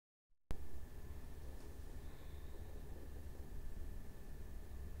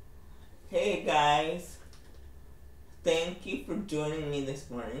Hey guys, thank you for joining me this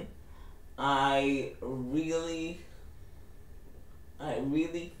morning. I really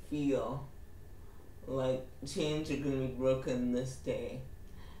feel like chains are going to be broken this day.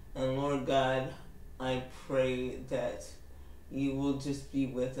 And Lord God, I pray that you will just be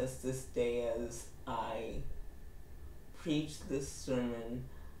with us this day as I preach this sermon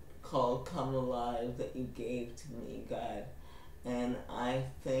called Come Alive that you gave to me, God. And I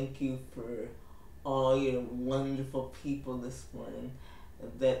thank you for all your wonderful people this morning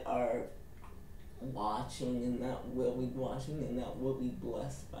that are watching and that will be watching and that will be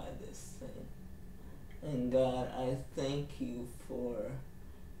blessed by this thing. And God, I thank you for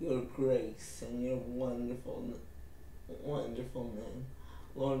your grace and your wonderful name.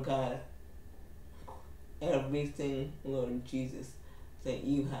 Lord God, everything, Lord Jesus, that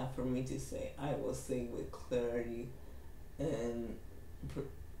you have for me to say, I will say with clarity and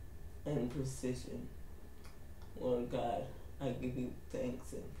precision. Lord God, I give you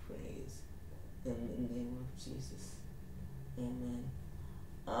thanks and praise in the name of Jesus. Amen.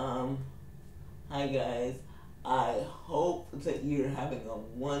 Hi guys. I hope that you're having a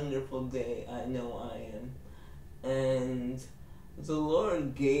wonderful day. I know I am. And the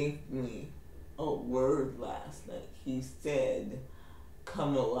Lord gave me a word last night. He said,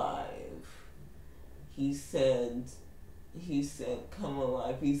 come alive. He said, come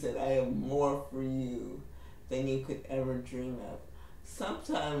alive. He said, I have more for you than you could ever dream of.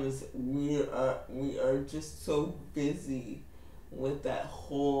 Sometimes we are just so busy with that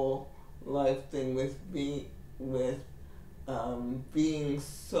whole life thing, with being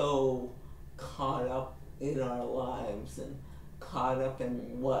so caught up in our lives and caught up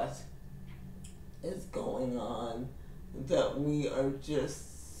in what is going on, that we are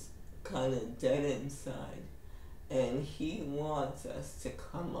just kind of dead inside. And he wants us to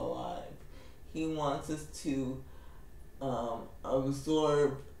come alive. He wants us to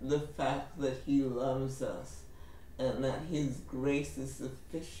absorb the fact that he loves us and that his grace is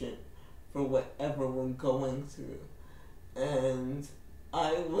sufficient for whatever we're going through. And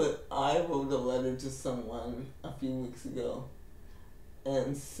I wrote a letter to someone a few weeks ago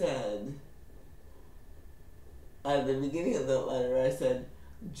and said, at the beginning of the letter, I said,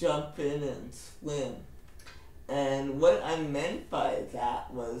 jump in and swim. And what I meant by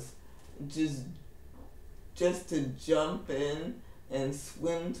that was just to jump in and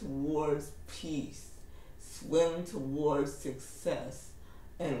swim towards peace, swim towards success.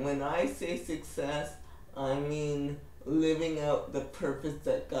 And when I say success, I mean living out the purpose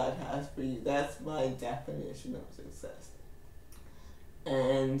that God has for you. That's my definition of success.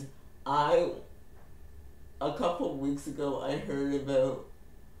 And a couple weeks ago, I heard about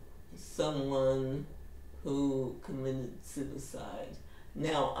someone who committed suicide.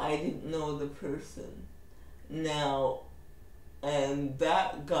 Now, I didn't know the person. And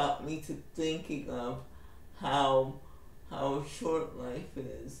that got me to thinking of how short life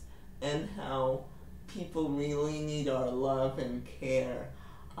is and how people really need our love and care.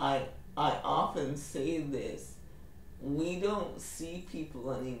 I often say this, we don't see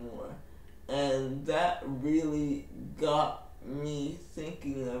people anymore. And that really got me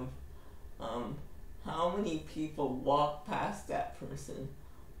thinking of how many people walk past that person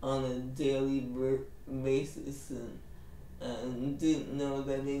on a daily basis and didn't know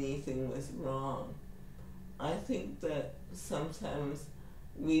that anything was wrong. I think that sometimes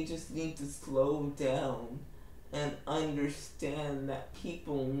we just need to slow down and understand that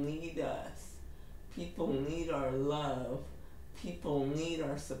people need us. People need our love. People need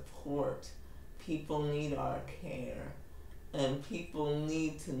our support. People need our care. And people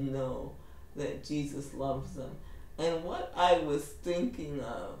need to know that Jesus loves them. And what I was thinking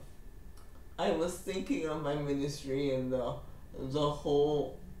of my ministry and the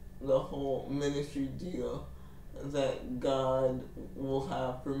whole ministry deal that God will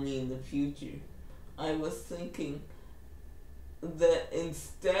have for me in the future. I was thinking that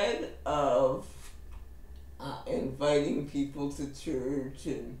instead of inviting people to church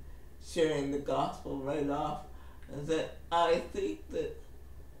and sharing the gospel right off, that I think that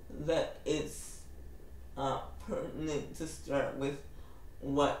it's pertinent to start with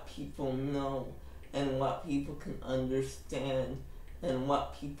what people know and what people can understand and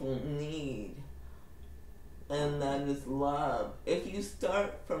what people need. And that is love. If you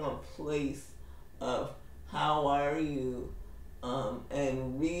start from a place of how are you,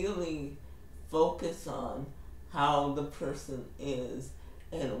 and really focus on how the person is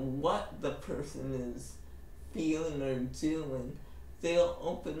and what the person is feeling or doing, they'll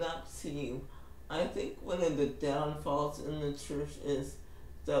open up to you. I think one of the downfalls in the church is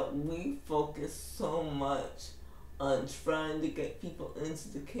that we focus so much on trying to get people into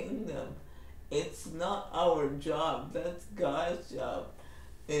the kingdom. It's not our job, that's God's job.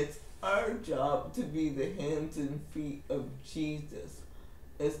 It's our job to be the hands and feet of Jesus.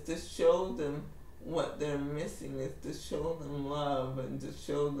 It's to show them what they're missing. It's to show them love and to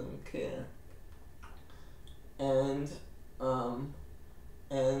show them care. And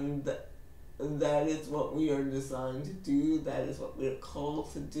that is what we are designed to do. That is what we are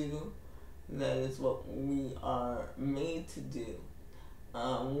called to do. That is what we are made to do.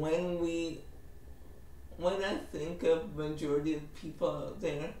 When I think of majority of people out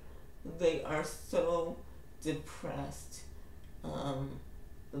there, they are so depressed.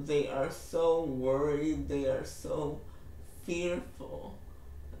 They are so worried. They are so fearful.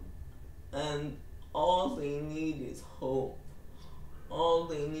 And all they need is hope. All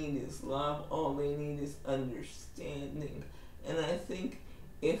they need is love. All they need is understanding. And I think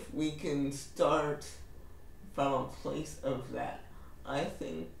if we can start from a place of that, I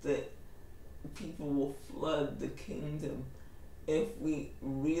think that people will flood the kingdom if we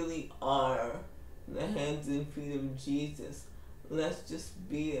really are the hands and feet of Jesus. Let's just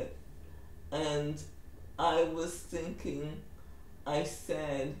be it. And I was thinking, I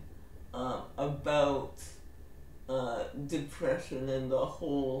said about depression and the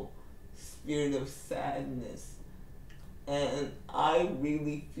whole spirit of sadness. And I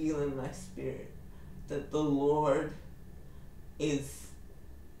really feel in my spirit that the Lord is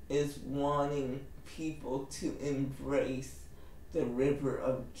wanting people to embrace the river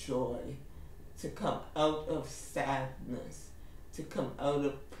of joy, to come out of sadness, to come out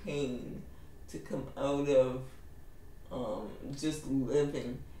of pain, to come out of just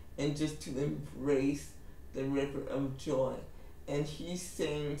living, and just to embrace the river of joy. And he's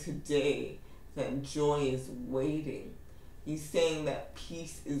saying today that joy is waiting. He's saying that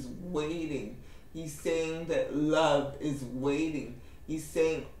peace is waiting. He's saying that love is waiting. He's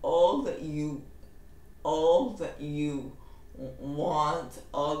saying all that you want,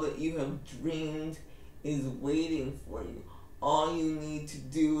 all that you have dreamed is waiting for you. All you need to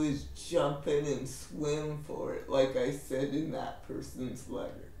do is jump in and swim for it, like I said in that person's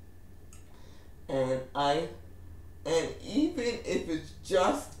letter. And even if it's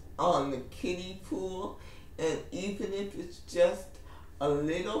just on the kiddie pool, and even if it's just a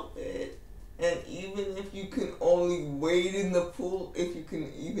little bit, and even if you can only wade in the pool, if you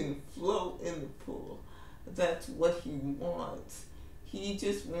can even float in the pool, that's what he wants. He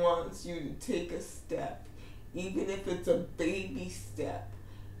just wants you to take a step, even if it's a baby step,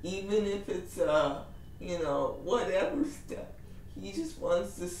 even if it's a, whatever step. He just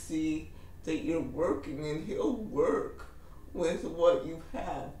wants to see that you're working, and he'll work with what you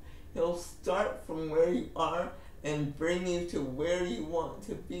have. He'll start from where you are and bring you to where you want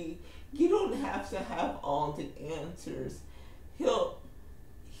to be. You don't have to have all the answers.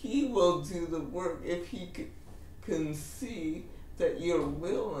 He will do the work if he can see that you're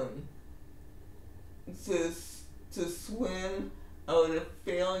willing to swim out of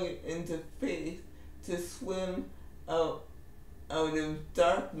failure into faith, to swim out of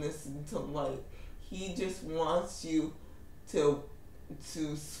darkness into light. He just wants you to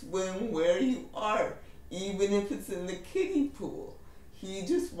swim where you are, even if it's in the kiddie pool. He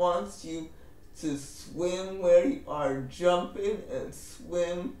just wants you to swim where you are, jump in and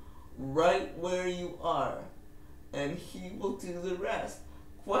swim right where you are, and he will do the rest.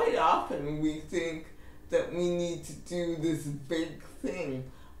 Quite often we think that we need to do this big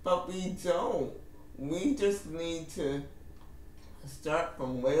thing, but we don't. We just need to start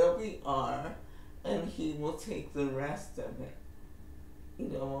from where we are, and he will take the rest of it.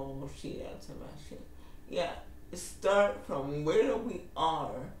 Yeah, start from where we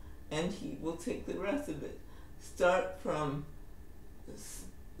are, and he will take the rest of it. Start from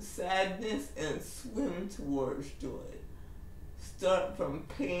sadness and swim towards joy. Start from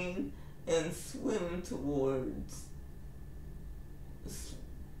pain and swim towards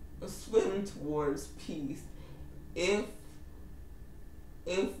peace.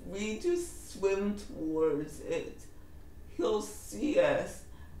 If we just swim towards it, he'll see us,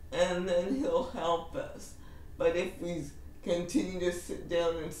 and then he'll help us. But if we continue to sit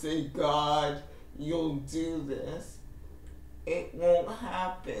down and say, God, you'll do this, it won't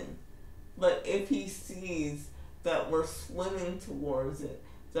happen. But if he sees that we're swimming towards it,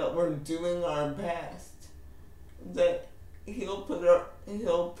 that we're doing our best, that he'll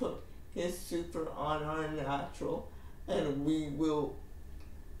put his super on our natural, and we will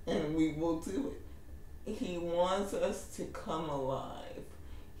do it. He wants us to come alive.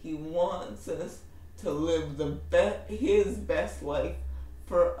 He wants us to live his best life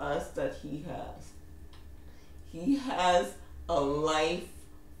for us that He has. He has a life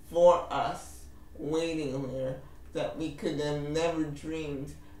for us waiting there that we could have never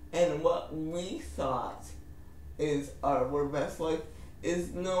dreamed. And what we thought is our best life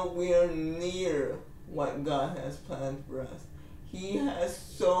is nowhere near what God has planned for us. He has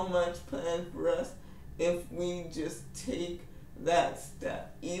so much planned for us if we just take that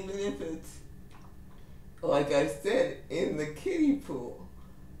step. Even if it's, like I said, in the kiddie pool.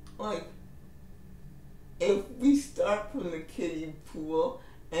 Like, if we start from the kiddie pool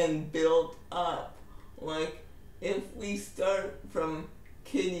and build up, like, if we start from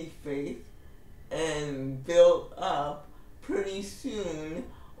kiddie faith and build up, pretty soon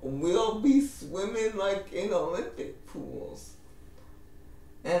we'll be swimming like in Olympic pools.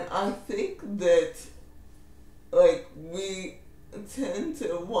 And I think that, like, we tend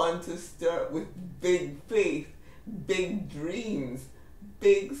to want to start with big faith, big dreams,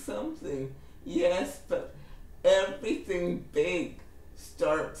 big something. Yes, but everything big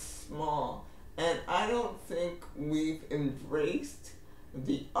starts small. And I don't think we've embraced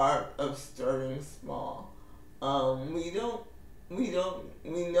the art of starting small. We know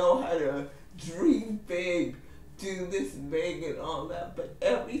how to dream big, do this big and all that, but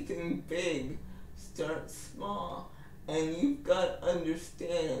everything big starts small. And you've got to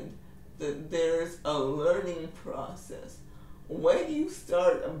understand that there's a learning process. When you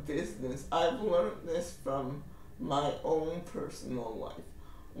start a business, I've learned this from my own personal life.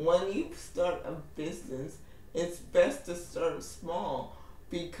 When you start a business, it's best to start small,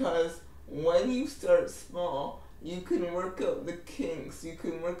 because when you start small, you can work out the kinks, you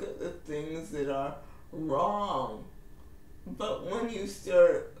can work out the things that are wrong. But when you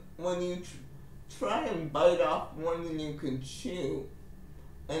try and bite off more than you can chew,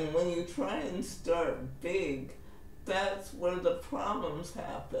 and when you try and start big, that's where the problems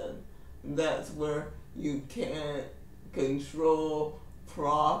happen. That's where you can't control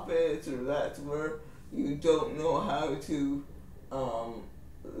profits, or that's where you don't know how to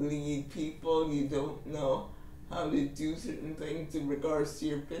lead people, you don't know how to do certain things in regards to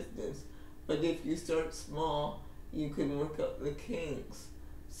your business. But if you start small, you can work out the kinks.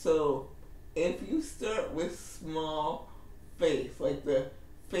 So if you start with small faith, like the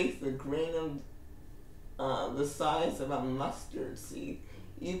grain of the size of a mustard seed,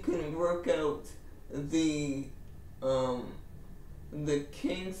 you can work out the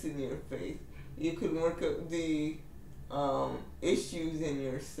kinks in your faith. You can work out the issues in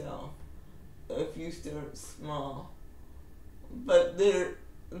yourself if you start small. But there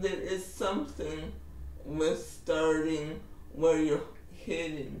is something with starting where you're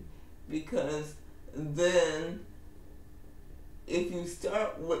hidden, because then if you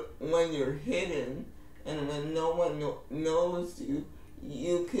start when you're hidden and when no one knows you,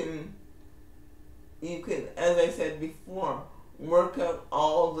 you can, as I said before, work out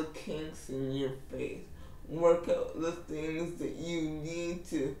all the kinks in your faith. Work out the things that you need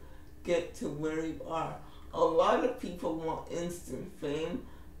to get to where you are. A lot of people want instant fame,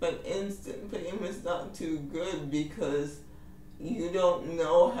 but instant fame is not too good, because you don't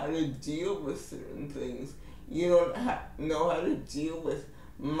know how to deal with certain things. You don't know how to deal with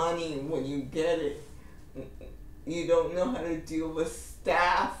money when you get it. You don't know how to deal with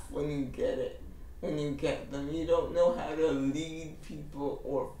staff when you get them. You don't know how to lead people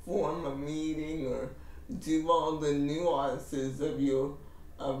or form a meeting or do all the nuances of your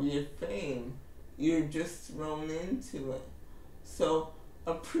fame. You're just thrown into it. So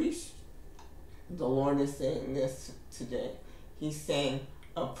appreciate. The Lord is saying this today. He's saying,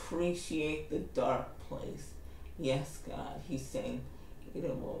 appreciate the dark place. Yes, God. He's saying,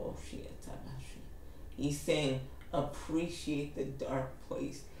 He's saying, appreciate the dark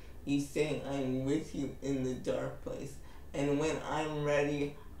place. He's saying, I'm with you in the dark place. And when I'm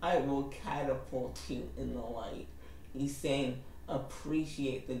ready, I will catapult you in the light. He's saying,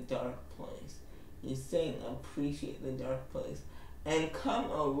 appreciate the dark place. He's saying, appreciate the dark place. And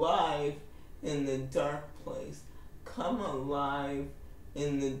come alive in the dark place. Come alive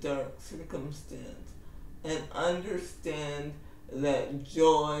in the dark circumstance. And understand that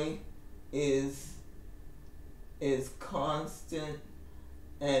joy is constant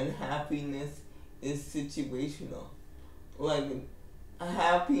and happiness is situational. Like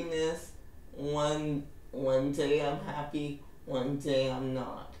happiness, one day I'm happy, one day I'm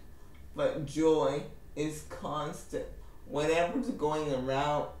not. But joy is constant. Whatever's going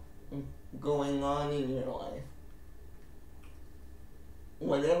on in your life,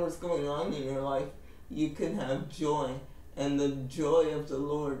 whatever's going on in your life, you can have joy. And the joy of the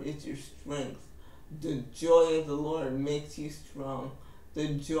Lord is your strength. The joy of the Lord makes you strong. The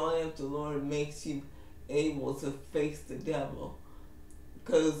joy of the Lord makes you able to face the devil.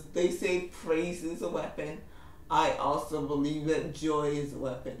 Because they say praise is a weapon. I also believe that joy is a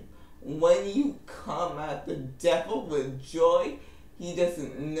weapon. When you come at the devil with joy, he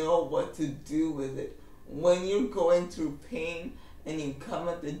doesn't know what to do with it. When you're going through pain and you come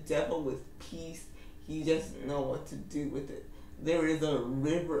at the devil with peace, he doesn't know what to do with it. There is a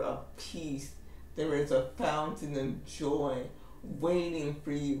river of peace. There is a fountain of joy waiting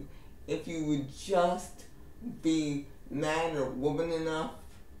for you if you would just be man or woman enough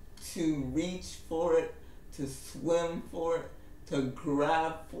to reach for it, to swim for it, to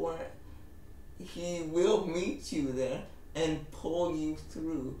grab for it. He will meet you there and pull you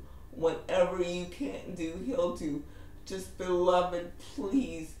through. Whatever you can't do, he'll do. Just, beloved,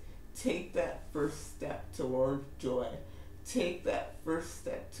 please take that first step towards joy. Take that first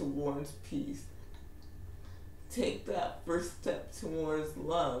step towards peace. Take that first step towards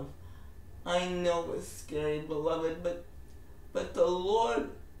love. I know it's scary, beloved, but the Lord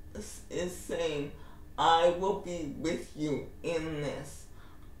is saying, I will be with you in this.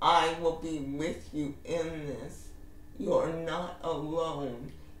 I will be with you in this. You're not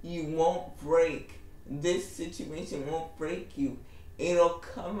alone. You won't break. This situation won't break you. It'll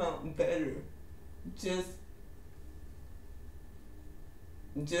come out better. Just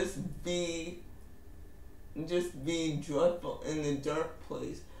be joyful in the dark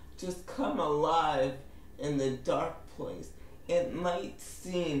place. Just come alive in the dark place. It might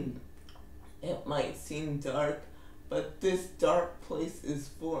seem dark, but this dark place is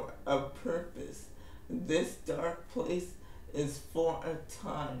for a purpose. This dark place is for a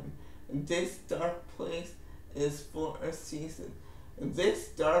time. This dark place is for a season. This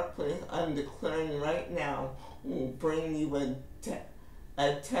dark place, I'm declaring right now, will bring you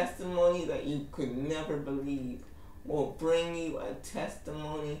a testimony that you could never believe. Will bring you a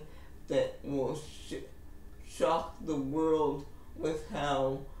testimony that will shock the world with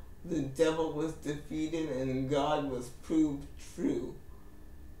how the devil was defeated and God was proved true.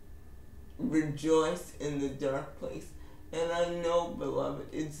 Rejoice in the dark place. And I know,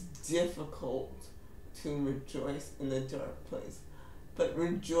 beloved, it's difficult to rejoice in the dark place. But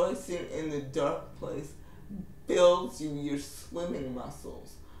rejoicing in the dark place builds you your swimming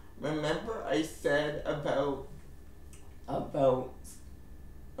muscles. Remember I said about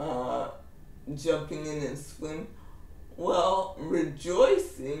jumping in and swim? Well,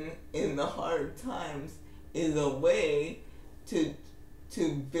 rejoicing in the hard times is a way to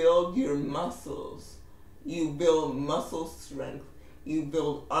build your muscles. You build muscle strength. You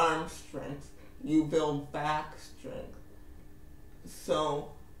build arm strength. You build back strength.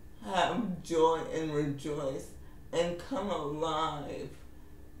 So have joy and rejoice and come alive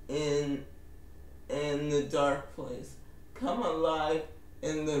in the dark place. Come alive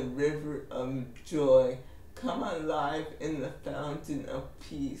in the river of joy. Come alive in the fountain of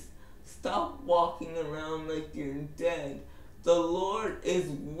peace. Stop walking around like you're dead. The Lord is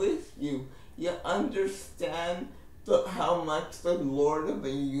with you. You understand how much the Lord of the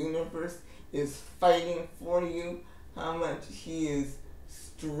universe is fighting for you, how much he is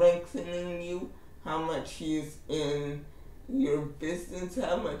strengthening you, how much he is in your business,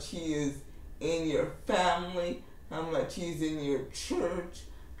 how much he is in your family, how much he's in your church,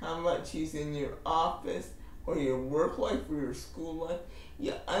 how much he's in your office or your work life or your school life.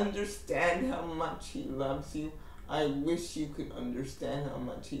 You understand how much he loves you. I wish you could understand how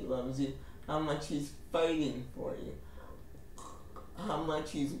much he loves you, how much he's fighting for you, how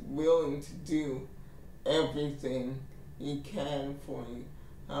much he's willing to do everything he can for you,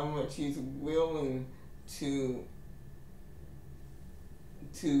 how much he's willing to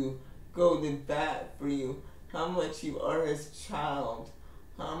go to bat for you, how much you are his child,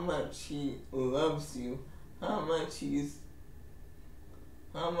 how much he loves you, how much he's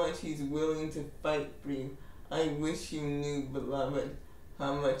willing to fight for you. I wish you knew, beloved,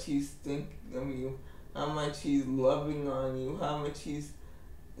 how much he's thinking of you, how much he's loving on you, how much he's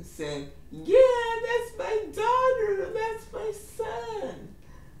saying, yeah, that's my daughter, that's my son.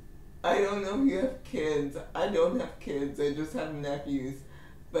 I don't know if you have kids. I don't have kids. I just have nephews.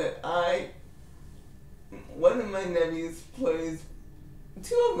 But one of my nephews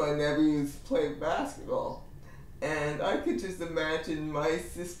two of my nephews play basketball. And I could just imagine my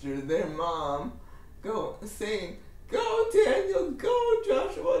sister, their mom, saying, go Daniel, go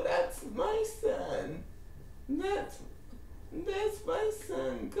Joshua, that's my son. That's my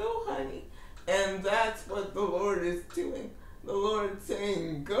son, go honey. And that's what the Lord is doing. The Lord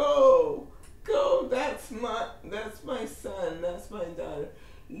saying, go, that's my son, that's my daughter.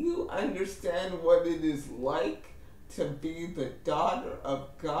 You understand what it is like to be the daughter of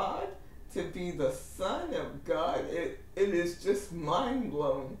God, to be the son of God. It is just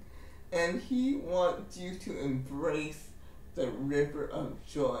mind-blowing. And he wants you to embrace the river of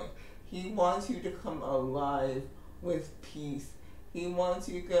joy. He wants you to come alive with peace. He wants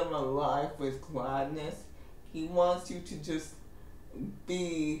you to come alive with gladness. He wants you to just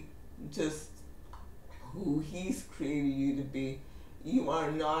be just who he's created you to be. You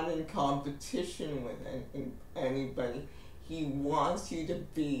are not in competition with anybody. He wants you to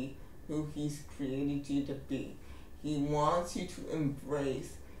be who he's created you to be. He wants you to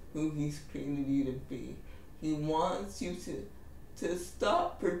embrace who he's created you to be. He wants you to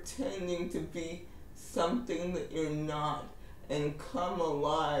stop pretending to be something that you're not and come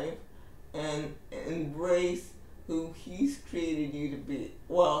alive and embrace who he's created you to be.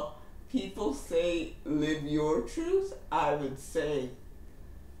 Well, people say live your truth. I wouldn't say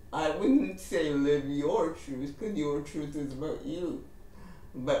live your truth, because your truth is about you.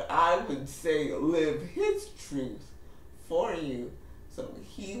 But I would say live his truth for you. So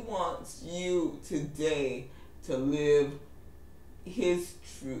he wants you today to live his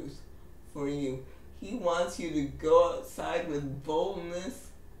truth for you. He wants you to go outside with boldness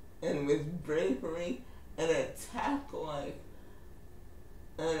and with bravery and attack life.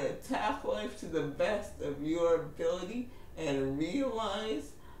 And attack life to the best of your ability and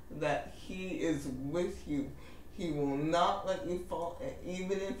realize that he is with you. He will not let you fall, and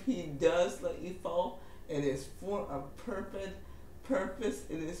even if he does let you fall, it is for a purpose,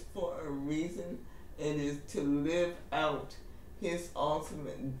 it is for a reason. It is to live out his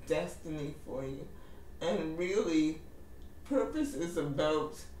ultimate destiny for you. And really, purpose is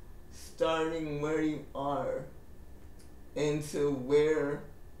about starting where you are into where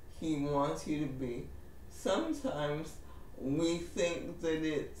he wants you to be. Sometimes we think that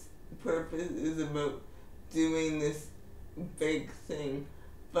its purpose is about doing this big thing,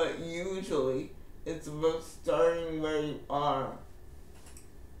 but usually it's about starting where you are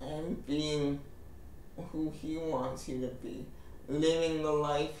and being who he wants you to be, living the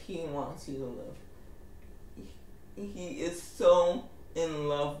life he wants you to live. He is so in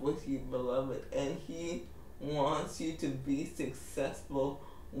love with you, beloved, and he wants you to be successful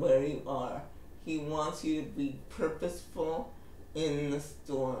where you are. He wants you to be purposeful in the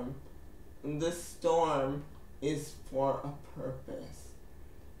storm. The storm is for a purpose.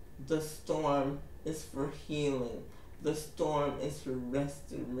 The storm is for healing. The storm is for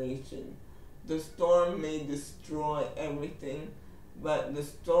restoration. The storm may destroy everything, but the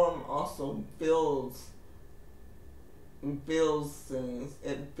storm also builds things.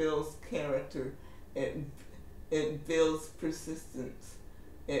 It builds character. It builds persistence.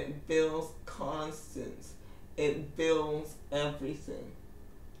 It builds constance. It builds everything.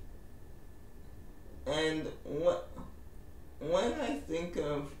 And when I think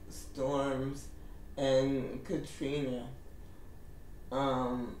of storms and Katrina,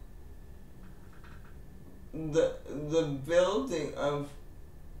 the building of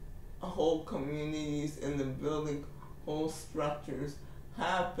whole communities and the building whole structures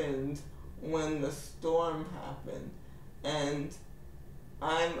happened when the storm happened. And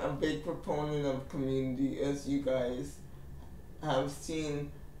I'm a big proponent of community, as you guys have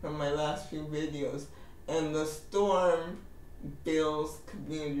seen from my last few videos. And the storm builds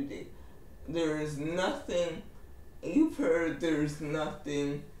community. There is nothing, you've heard there's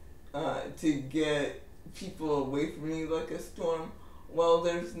nothing to get people away from you like a storm. Well,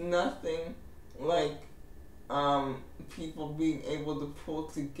 there's nothing like people being able to pull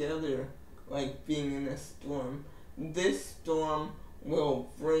together like being in a storm. This storm will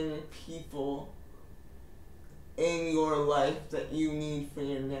bring people in your life that you need for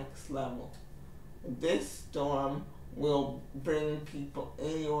your next level. This storm will bring people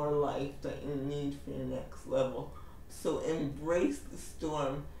in your life that you need for your next level. So embrace the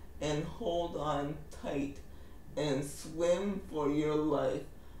storm and hold on tight and swim for your life.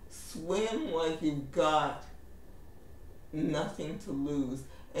 Swim like you've got nothing to lose.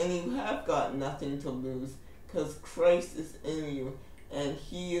 And you have got nothing to lose, because Christ is in you. And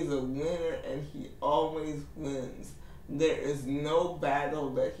he is a winner, and he always wins. There is no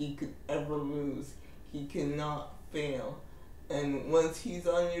battle that he could ever lose. He cannot fail. And once he's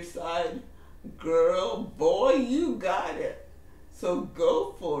on your side, girl, boy, you got it. So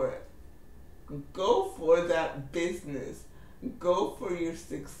go for it. Go for that business. Go for your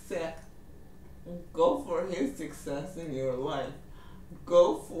success. Go for his success in your life.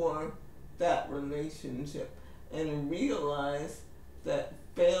 Go for that relationship. And realize that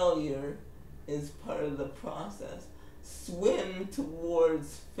failure is part of the process. Swim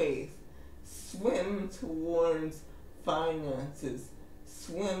towards faith. Swim towards finances,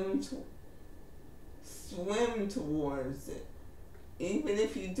 swim towards it. Even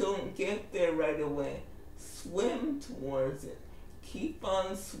if you don't get there right away, swim towards it. Keep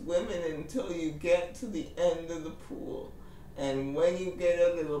on swimming until you get to the end of the pool. And when you get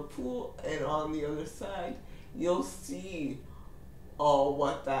out of the pool and on the other side, you'll see all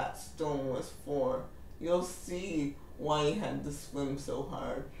what that stone was for. You'll see why you had to swim so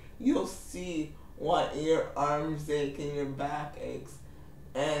hard. You'll see why your arms ache and your back aches.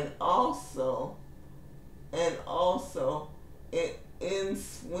 And also, in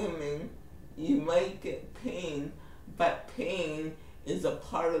swimming, you might get pain, but pain is a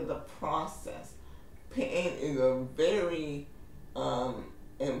part of the process. Pain is a very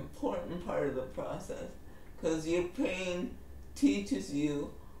important part of the process, because your pain teaches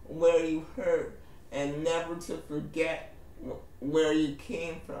you where you hurt and never to forget where you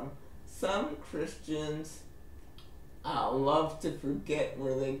came from. Some Christians love to forget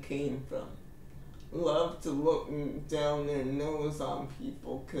where they came from, love to look down their nose on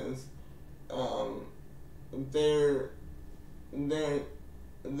people because they're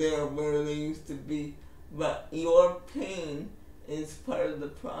where they used to be. But your pain is part of the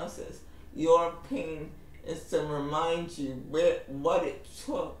process. Your pain is to remind you what it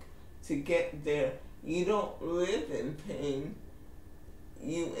took to get there. You don't live in pain.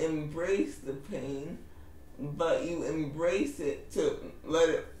 You embrace the pain, but you embrace it to let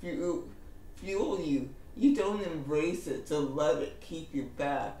it fuel you. You don't embrace it to let it keep you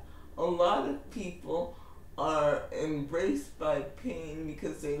back. A lot of people are embraced by pain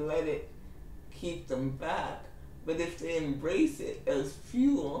because they let it keep them back. But if they embrace it as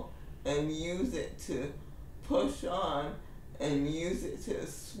fuel and use it to push on and use it to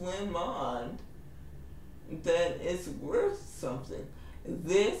swim on, then it's worth something.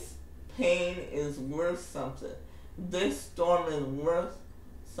 This pain is worth something. This storm is worth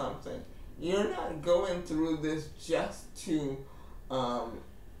something. You're not going through this just to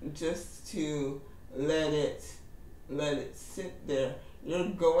let it sit there. You're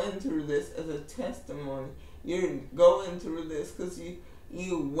going through this as a testimony. You're going through this because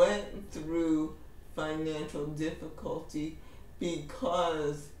you went through financial difficulty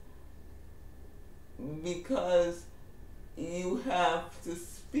because you have to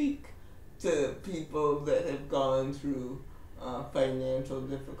speak to people that have gone through financial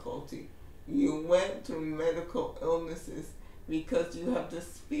difficulty. You went through medical illnesses because you have to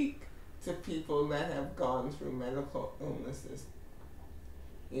speak to people that have gone through medical illnesses.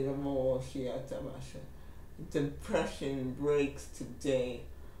 Depression breaks today.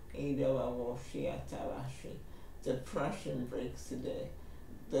 Depression breaks today.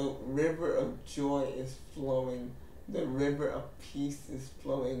 The river of joy is flowing. The river of peace is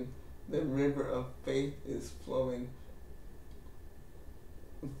flowing. The river of faith is flowing.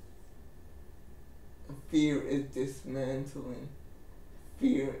 Fear is dismantling.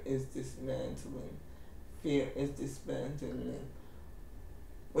 Fear is dismantling. Fear is dismantling.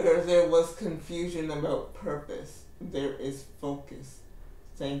 Where there was confusion about purpose, there is focus.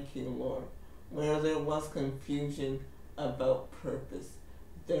 Thank you, Lord. Where there was confusion about purpose,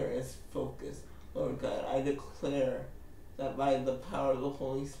 there is focus. Lord God, I declare that by the power of the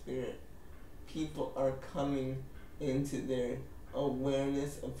Holy Spirit, people are coming into their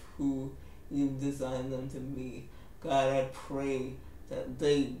awareness of who you've designed them to be. God, I pray that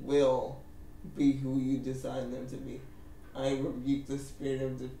they will be who you designed them to be. I rebuke the spirit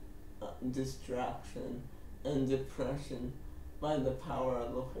of distraction and depression by the power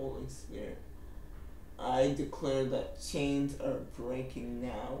of the Holy Spirit. I declare that chains are breaking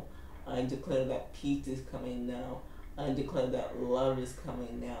now. I declare that peace is coming now. I declare that love is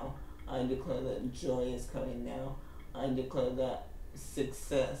coming now. I declare that joy is coming now. I declare that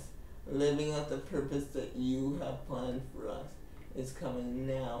success, living out the purpose that you have planned for us, is coming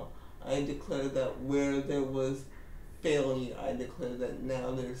now. I declare that where there was failure, I declare that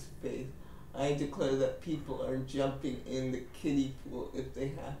now there's faith. I declare that people are jumping in the kiddie pool if they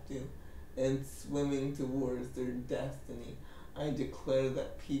have to and swimming towards their destiny. I declare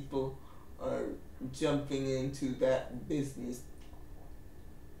that people are jumping into that business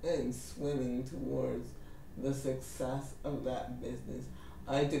and swimming towards the success of that business.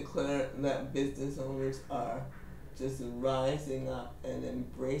 I declare that business owners are just rising up and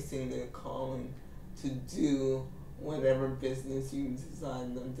embracing their calling to do whatever business you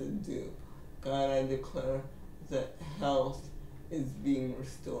design them to do. God, I declare that health is being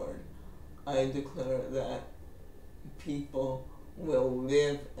restored. I declare that people will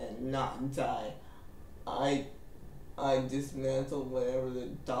live and not die. I dismantle whatever the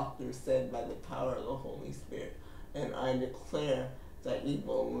doctor said by the power of the Holy Spirit. and I declare that you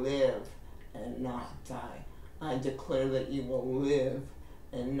will live and not die. I declare that you will live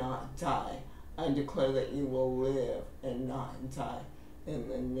and not die. I declare that you will live and not die. In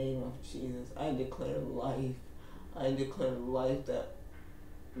the name of Jesus, I declare life. I declare life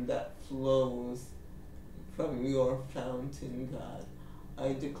that flows from your fountain, God.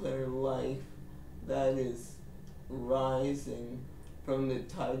 I declare life that is rising from the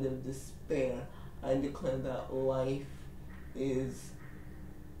tide of despair. I declare that life is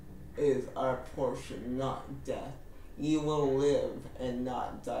our portion, not death. You will live and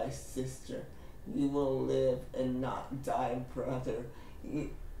not die, sister. You will live and not die, brother.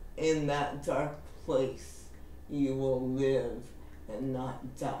 In that dark place, you will live and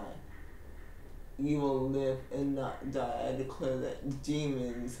not die. You will live and not die. I declare that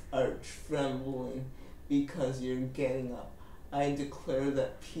demons are trembling because you're getting up. I declare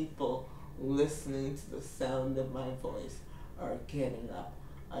that people listening to the sound of my voice are getting up.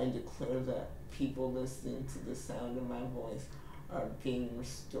 I declare that people listening to the sound of my voice are being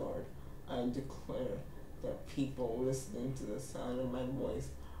restored. I declare that people listening to the sound of my voice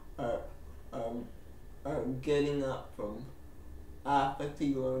are getting up from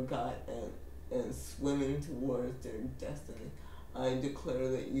apathy, Lord God, and swimming towards their destiny. I declare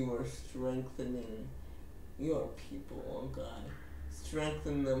that you are strengthening your people, oh God.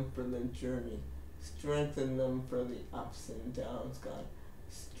 Strengthen them for the journey. Strengthen them for the ups and downs, God.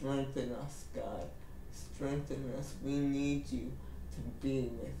 Strengthen us, God. Strengthen us. We need you to be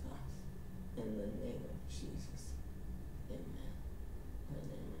with us. In the name of Jesus. Amen. And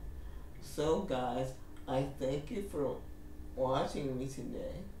amen. So, guys, I thank you for watching me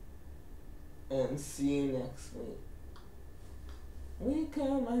today. And see you next week. We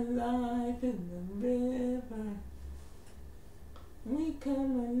come alive in the river. We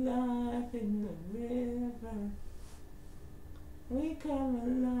come alive in the river. We come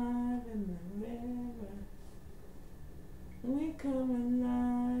alive in the river. We come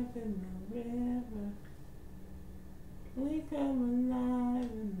alive in the river. We come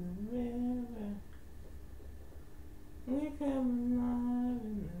alive in the river. We come alive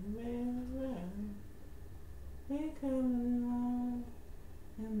in the river. We come alive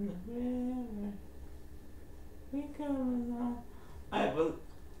in the river. We come alive.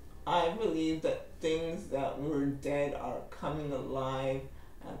 I believe that things that were dead are coming alive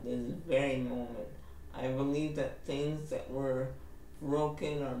at this very moment. I believe that things that were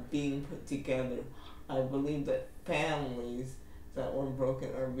broken are being put together. I believe that families that were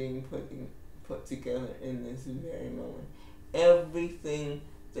broken are being put together in this very moment. Everything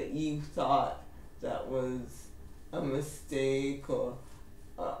that you thought that was a mistake or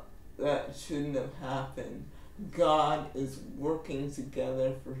that shouldn't have happened, God is working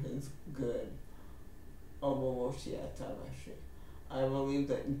together for his good. I believe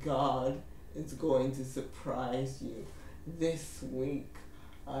that God is going to surprise you this week.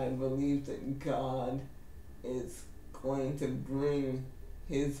 I believe that God is going to bring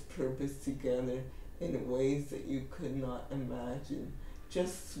his purpose together in ways that you could not imagine.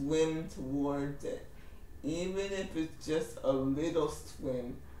 Just swim towards it. Even if it's just a little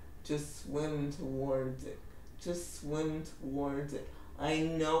swim, just swim towards it. Just swim towards it. I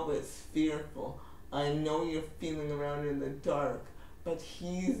know it's fearful. I know you're feeling around in the dark, but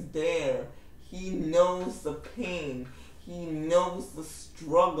he's there. He knows the pain. He knows the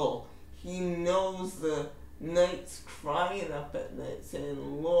struggle. He knows the nights crying up at night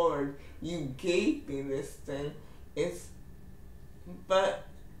saying, Lord, you gave me this thing. But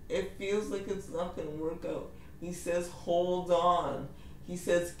it feels like it's not going to work out. He says, hold on. He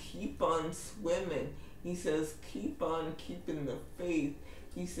says, keep on swimming. He says, keep on keeping the faith.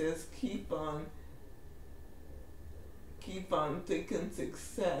 He says, keep on thinking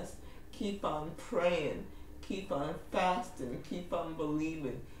success. Keep on praying. Keep on fasting. Keep on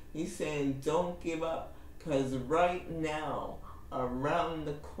believing. He's saying, don't give up. Because right now, around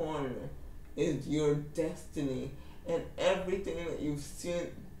the corner, is your destiny. And everything that you've seen,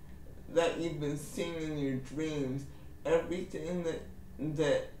 that you've been seeing in your dreams, everything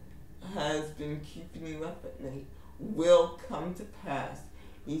that has been keeping you up at night will come to pass.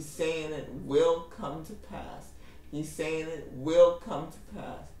 He's saying it will come to pass. He's saying it will come to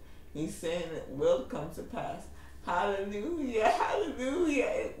pass. He's saying it will come to pass. Hallelujah, hallelujah.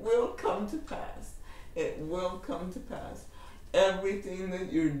 It will come to pass. It will come to pass. Everything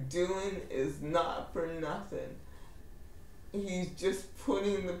that you're doing is not for nothing. He's just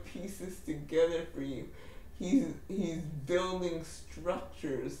putting the pieces together for you. He's building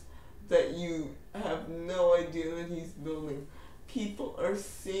structures that you have no idea that he's building. People are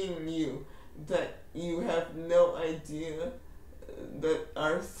seeing you that you have no idea idea that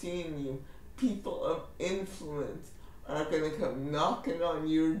are seeing you, people of influence, are going to come knocking on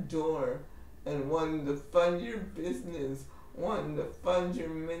your door and wanting to fund your business, wanting to fund your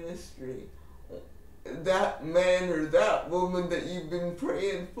ministry. That man or that woman that you've been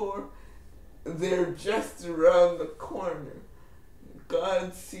praying for, they're just around the corner.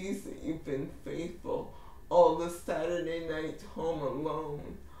 God sees that you've been faithful. All the Saturday nights home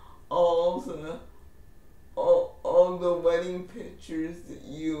alone, all the wedding pictures that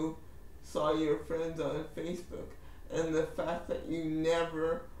you saw your friends on Facebook, and the fact that you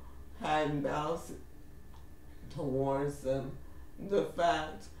never had malice towards them, the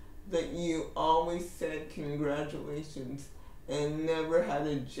fact that you always said congratulations and never had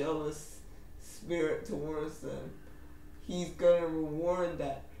a jealous spirit towards them. He's going to reward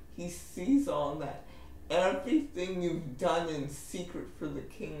that. He sees all that. Everything you've done in secret for the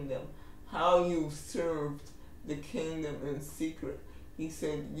kingdom, how you've served the kingdom in secret. He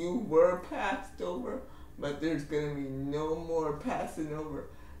said you were passed over, but there's going to be no more passing over.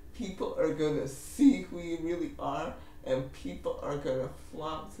 People are going to see who you really are, and people are going to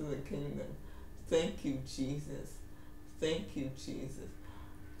flock to the kingdom. Thank you, Jesus. Thank you, Jesus.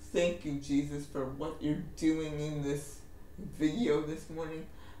 Thank you, Jesus, for what you're doing in this video this morning.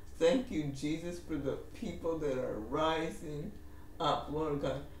 Thank you, Jesus, for the people that are rising up, Lord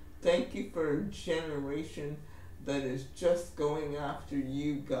God. Thank you for a generation that is just going after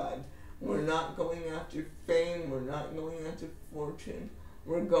you, God. We're not going after fame. We're not going after fortune.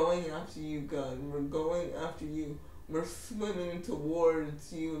 We're going after you, God. We're going after you. We're swimming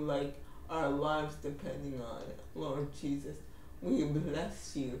towards you like our lives depending on it, Lord Jesus. We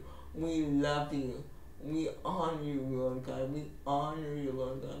bless you. We love you. We honor you, Lord God. We honor you,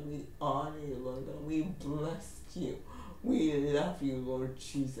 Lord God. We honor you, Lord God. We bless you. We love you, Lord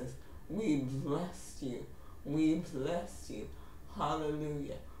Jesus. We bless you. We bless you.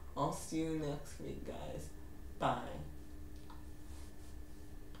 Hallelujah. I'll see you next week, guys. Bye.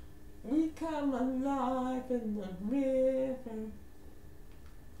 We come alive in the river.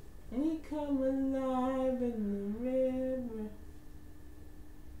 We come alive in the river.